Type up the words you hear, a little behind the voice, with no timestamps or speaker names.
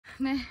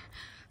नै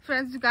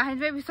फ्रेन्ड्स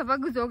गाहायनिफ्राय बेसेबा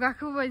गोजौ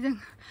गाखोबोबाय जों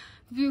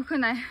भिउखौ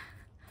नाय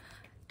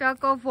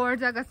टाग अफ वार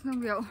जागासिनो दं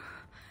बेयाव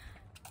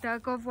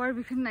टाग अफ वार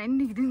बेखौ नायनो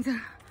नागिरदों जों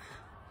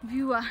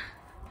भिउआ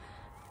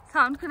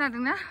साउन्ड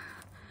खोनादोंना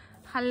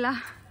हाल्ला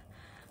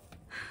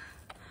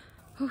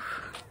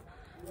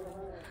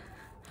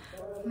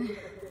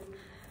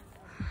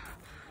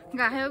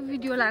गाहायाव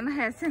भिडिअ लानो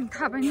हायासै आं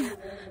थाबायनो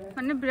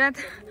माने बिराद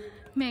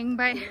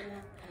मेंबाय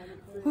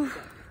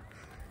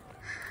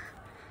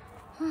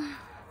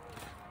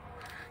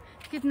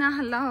कितना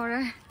हल्ला हो रहा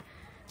है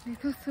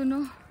देखो सुनो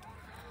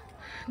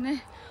नहीं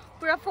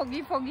पूरा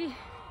फोगी फोगी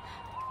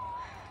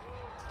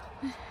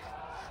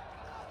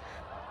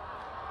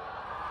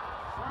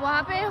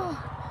वहाँ पे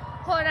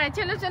हो रहा है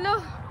चलो चलो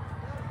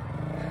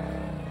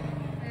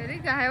अरे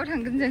गाहायाव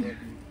थांगोन जों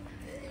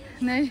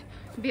नै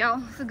बेयाव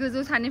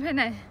गोजौ सानिफ्राय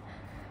नाय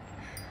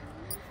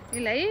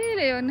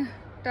इलायनो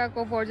टाग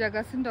अफ वार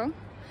जागासिनो दं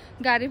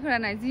गारिफोरा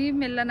नाय जि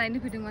मेरला नायनो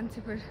फैदों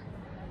मानसिफोर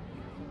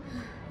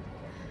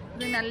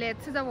जोंना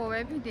लेटसो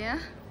जाबावबाय फैनाया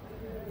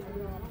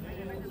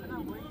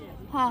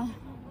हा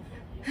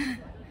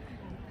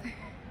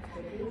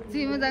जि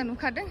मोजां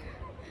नुखादों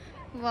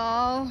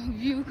वाव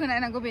भिउखौ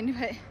नायनांगौ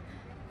बेनिफ्राय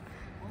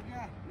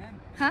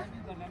हाँ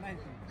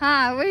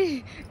हाँ वही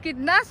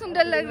कितना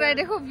सुंदर लग रहा है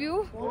देखो व्यू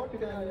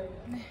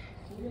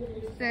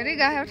तेरे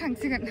गाहायाव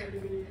थांसिगोन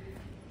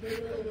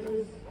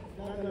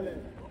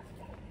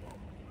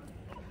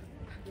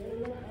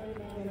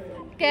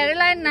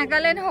केरला एंड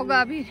नागालैंड होगा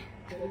अभी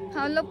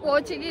हम लोग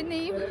पहुंचेगी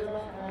नहीं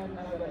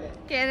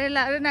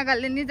केरला और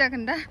नागालैंड नहीं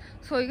जागोन दा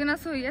सहैगोन ना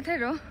सहैयाथाय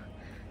र'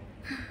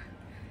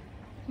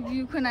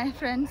 भिउखौ नाय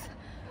फ्रेन्ड्स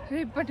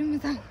ओरैबादि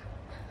मोजां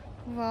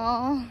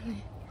वाव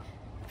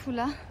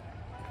फुला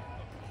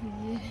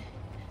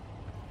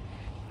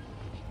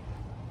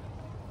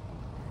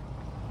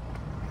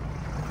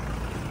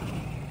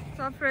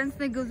सब फ्रेन्ड्स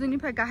नै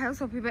गोजौनिफ्राय गाहायाव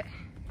सफैबाय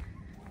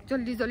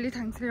जल्दी जल्दी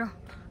थांसै र'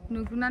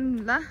 नुगोना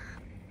नुला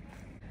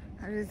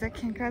आरो जा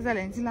खेंख्रा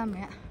जालायनोसै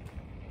लामाया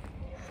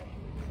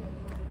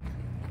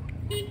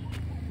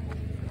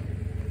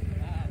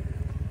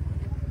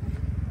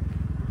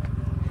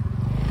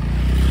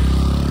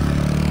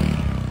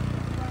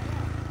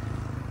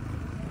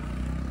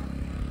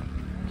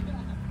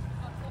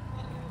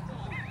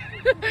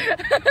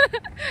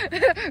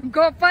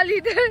गोपाल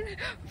इधर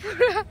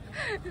पूरा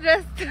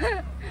रास्ता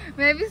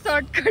मैं भी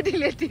शॉर्टकट ही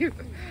लेती हूँ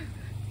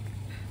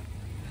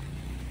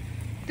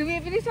तुम्हें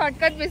अपनी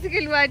शॉर्टकट बेसिकली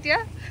लुआटिया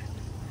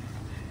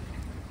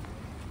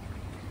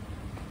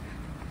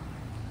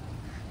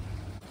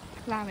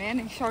लामाया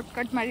नहीं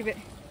शॉर्टकट मारिबे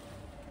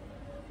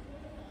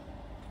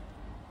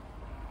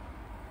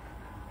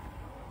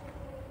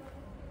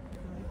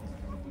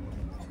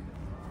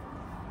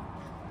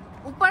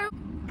ऊपर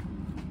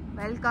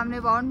वेलकम ने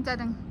बाउंड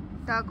जादों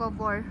टाग अफ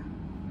वार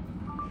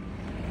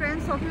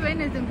फ्रेंड्स सफैबाय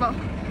नै जों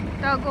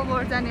टाग अफ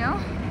वार जानायाव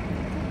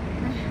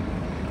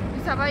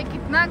सबाई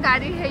कितना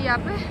गाड़ी है यहाँ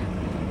पे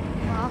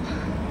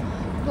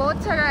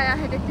बहुत सारा आया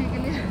है देखने के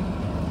लिए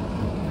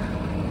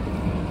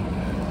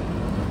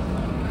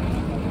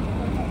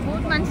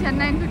बहुत मानसियानो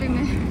नायनो फैदों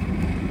नै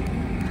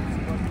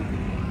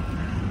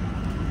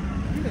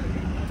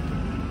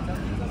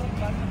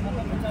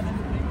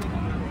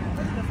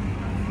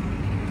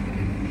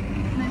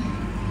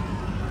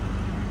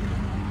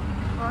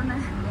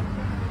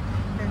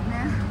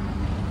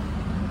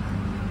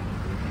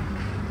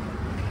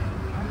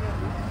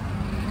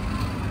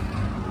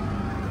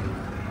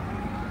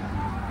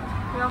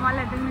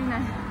Malah demi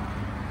nih,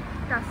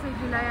 kasih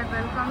July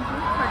welcome to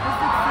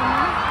 36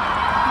 Senior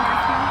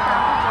National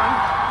Tag of War.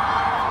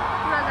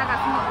 Pura jaga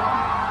semua,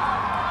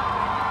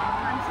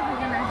 mansi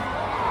begini.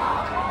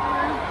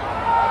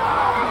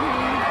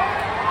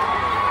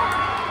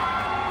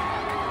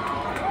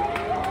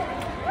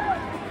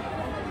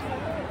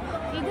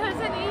 इधर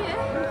से नहीं है,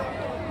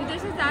 इधर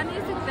से जा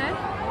नहीं सकता है।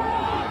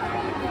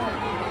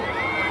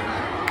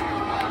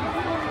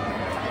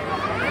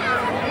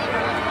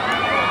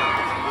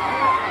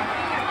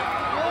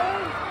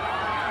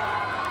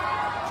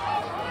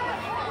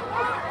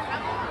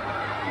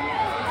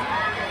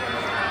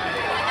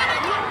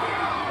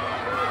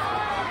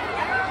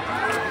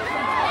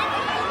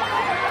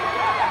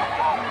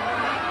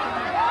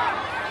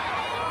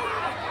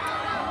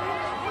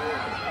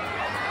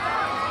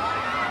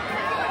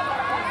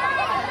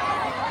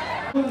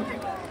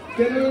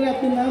 केरला ने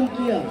अपना नाम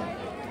किया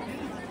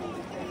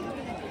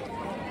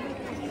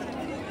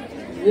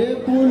ये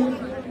पुल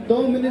 2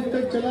 मिनट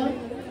तक चला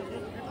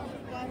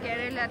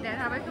Kerala there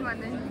have I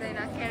commanded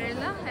there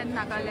Kerala and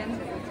Nagaland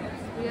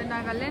we are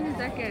Nagaland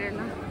is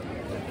Kerala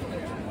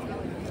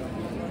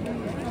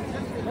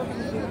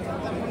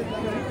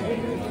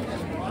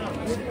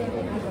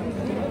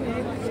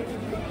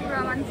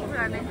Raman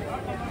Purane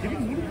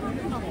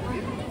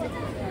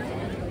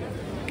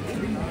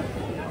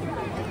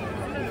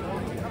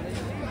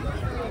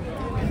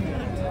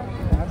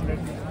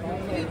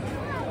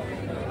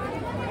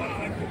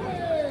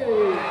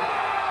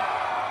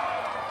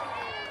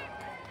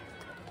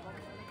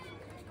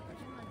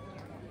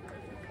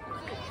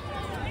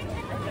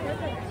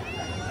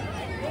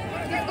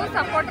को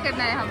सपोर्ट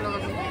करना है हम लोग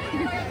अभी।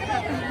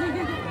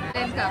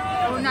 इनका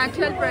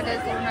अरुणाचल प्रदेश,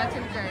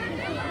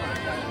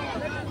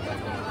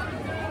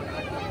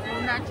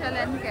 अरुणाचल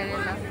एंड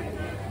केरला।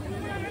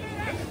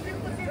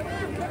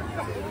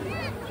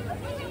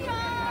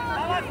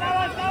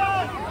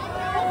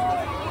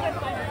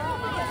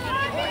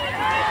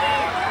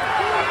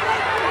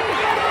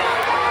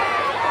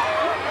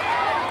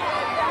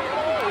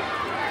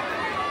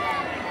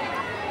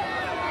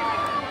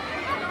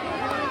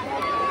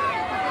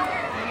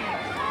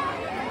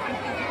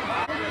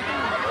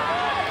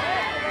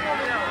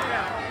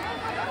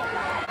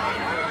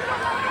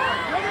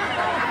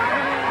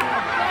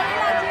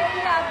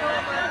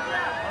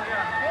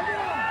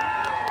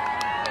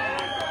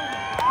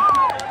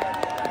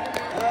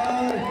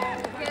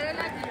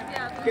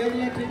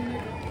 केरला टीम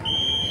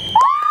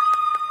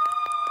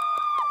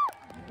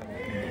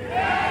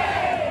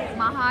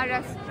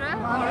महाराष्ट्र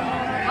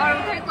और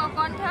उधर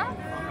कौन था?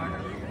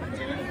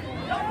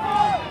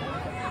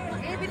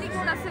 ये भी नहीं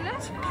कौन असल है?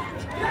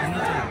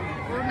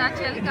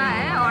 अरुणाचल का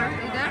है और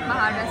इधर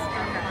महाराष्ट्र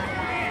का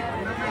है।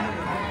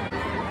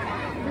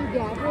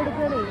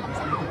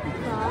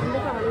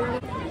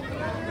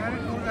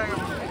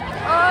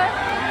 और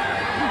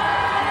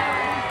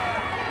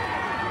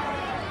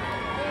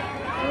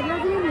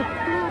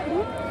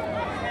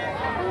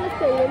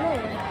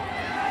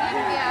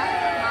India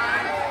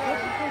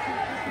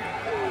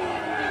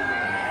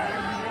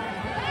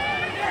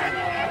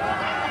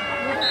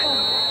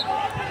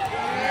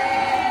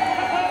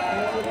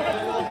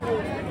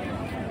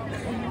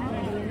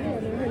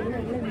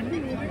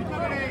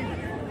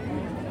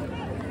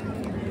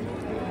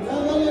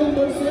Nagaland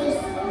versus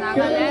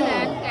Nagaland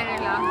and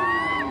Kerala.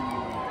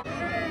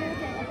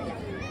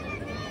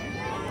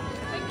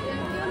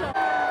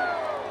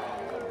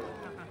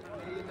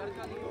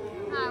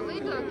 हाँ वही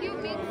तो क्यों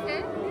मिक्स है?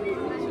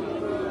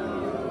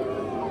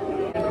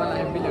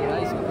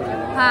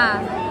 हाँ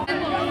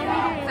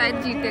शायद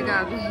जीतेगा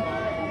अभी,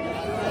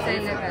 सही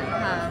लगा।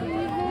 हाँ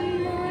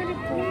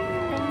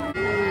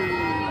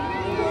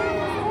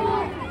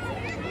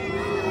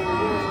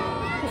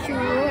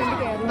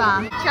वाह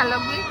चलो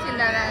भी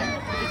चिल्ला रहा है।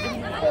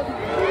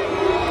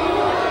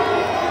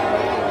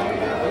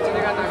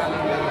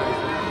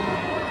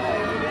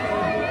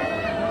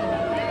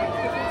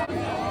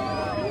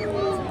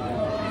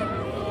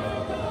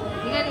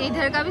 लेकिन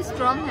इधर का भी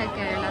स्ट्रॉन्ग है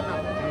केरला का।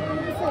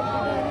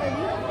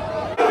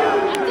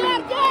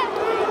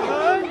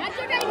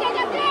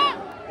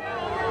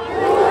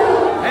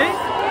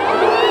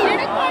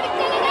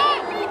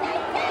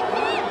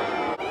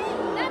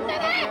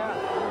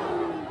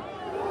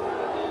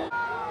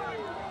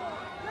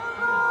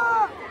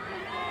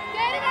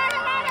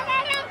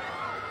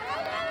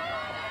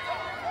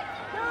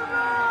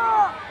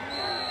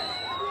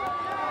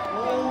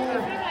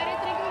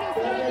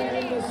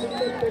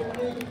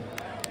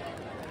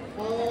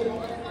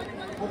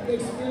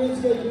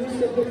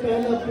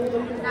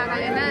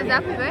 नागालैंड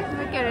जाफैबाय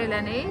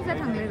केरलानि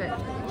जाथांलायबाय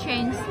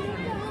change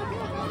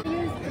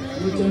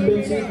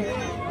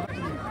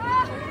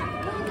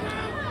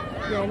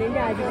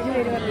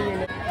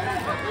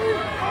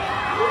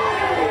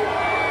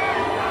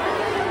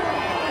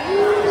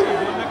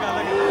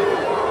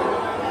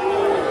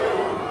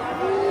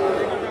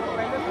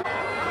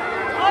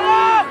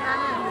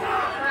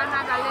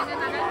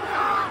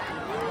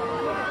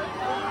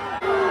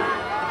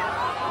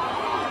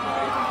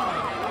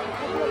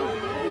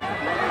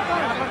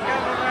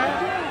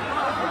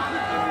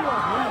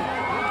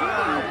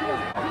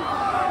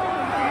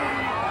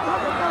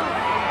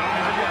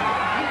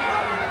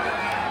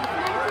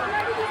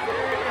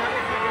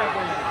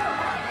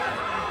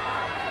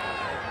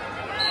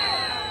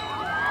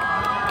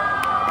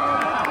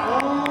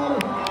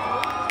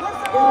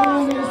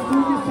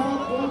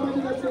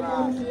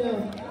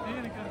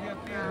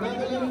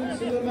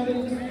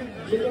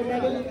silver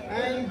medal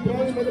and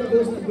bronze medal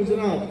goes to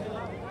Gujarat.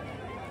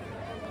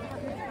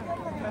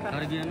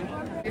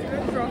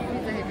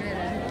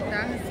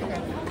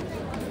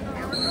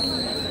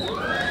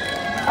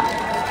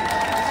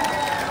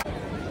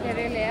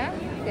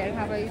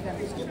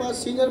 इसके बाद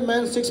senior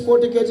man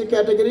 640 kg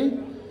category,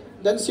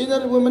 then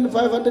senior women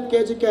 500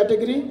 kg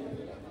category,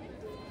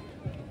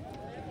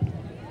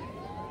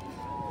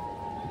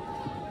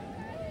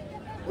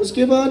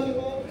 उसके बाद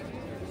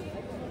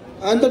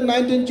under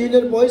 19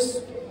 junior boys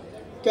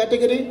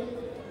category,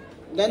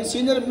 then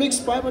senior mix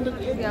 500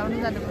 kg।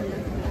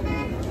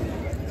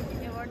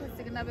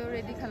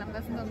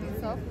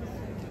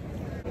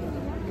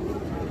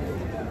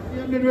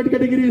 Weight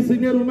category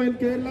senior women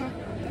Kerala.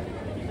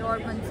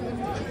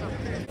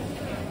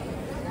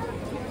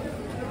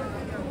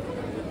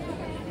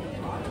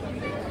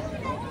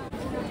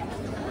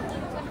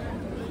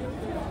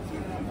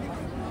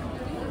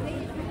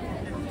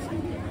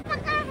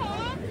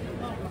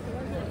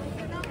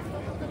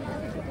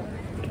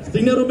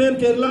 Senior women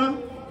Kerala,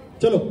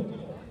 चलो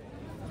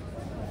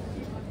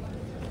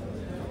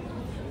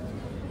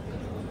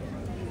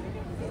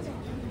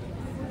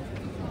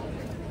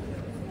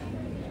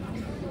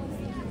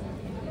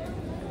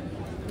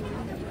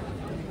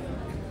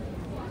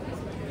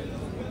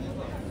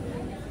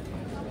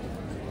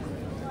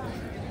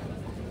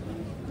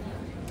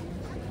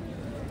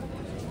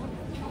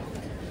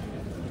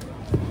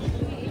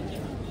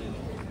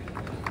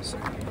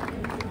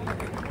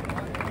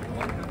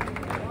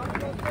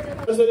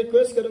sir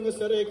request करूंगा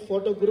sir एक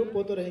photo group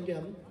photo रहेंगे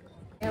हम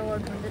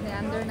award मिलने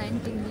अंडर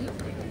 19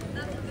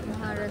 की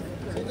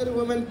Maharashtra senior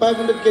women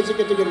 500 kg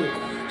category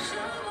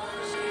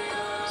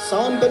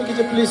sound बंद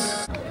कीजिए प्लीज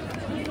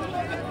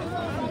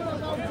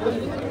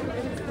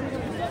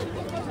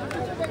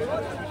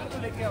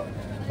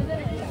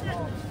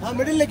हाँ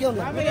मिडिल लेके आओ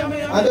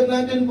under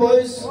 19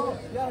 boys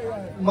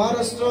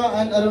Maharashtra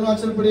and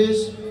Arunachal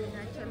Pradesh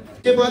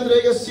के बाद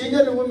रहेगा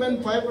senior women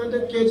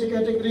 500 kg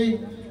category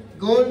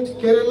gold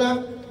Kerala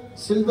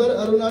silver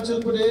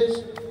Arunachal Pradesh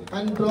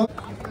and bronze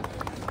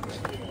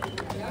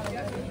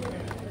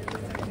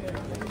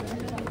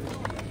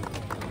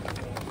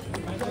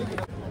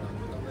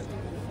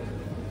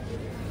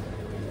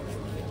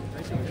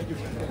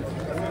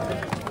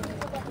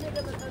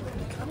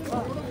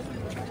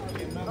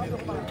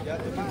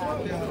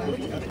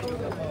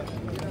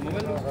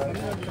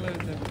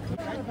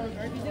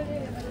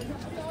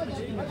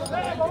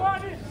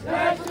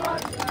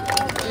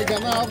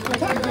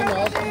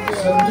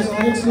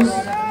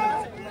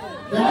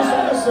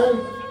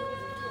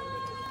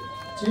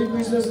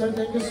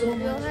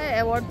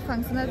award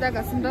function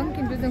जागासिनो दं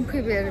किन्तु जों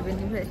फैबाय आरो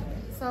बेनिफ्राय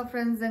स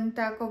फ्रेन्ड्स जों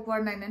टाग अफ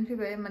वार नायनानै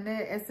फैबाय माने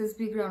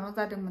एसएसबी ग्राउन्डआव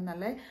जादोंमोन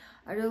नालाय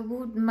आरो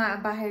बहुत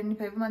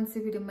बाहेरनिफ्रायबो मानसि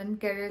फैदोंमोन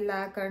केरेला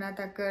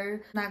कर्नाटक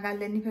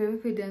नागालेण्डनिफ्रायबो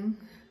फैदों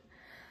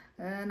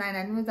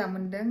नायनानै मोजां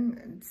मोनदों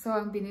स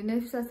आं बिनिनो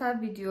फिसा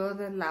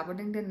भिडिअ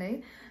लाबोदों दिनै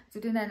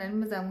जुदि नायनानै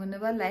मोजां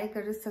मोनोबा लाइक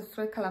आरो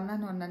सब्सक्राइब खालामना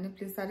होननानै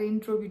प्लिज आरो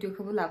इन्ट्रो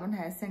भिडिअखौबो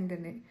लाबोनो हायासै आं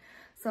दिनै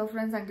स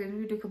फ्रेन्ड्स आं दिनै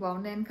भिडिअखौ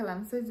बावनो एन्ड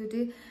खालामसै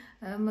जुदि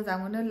मोजां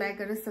मोनो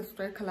लाइक आरो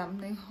सब्सक्राइब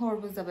खालामनाय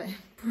हरबो जाबाय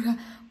पुरा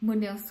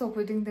मोनायाव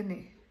सफैदों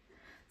दिनै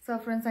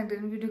स फ्रेन्ड्स आं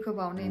दिनै भिडिअखौ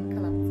बावनो एन्ड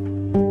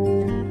खालामसै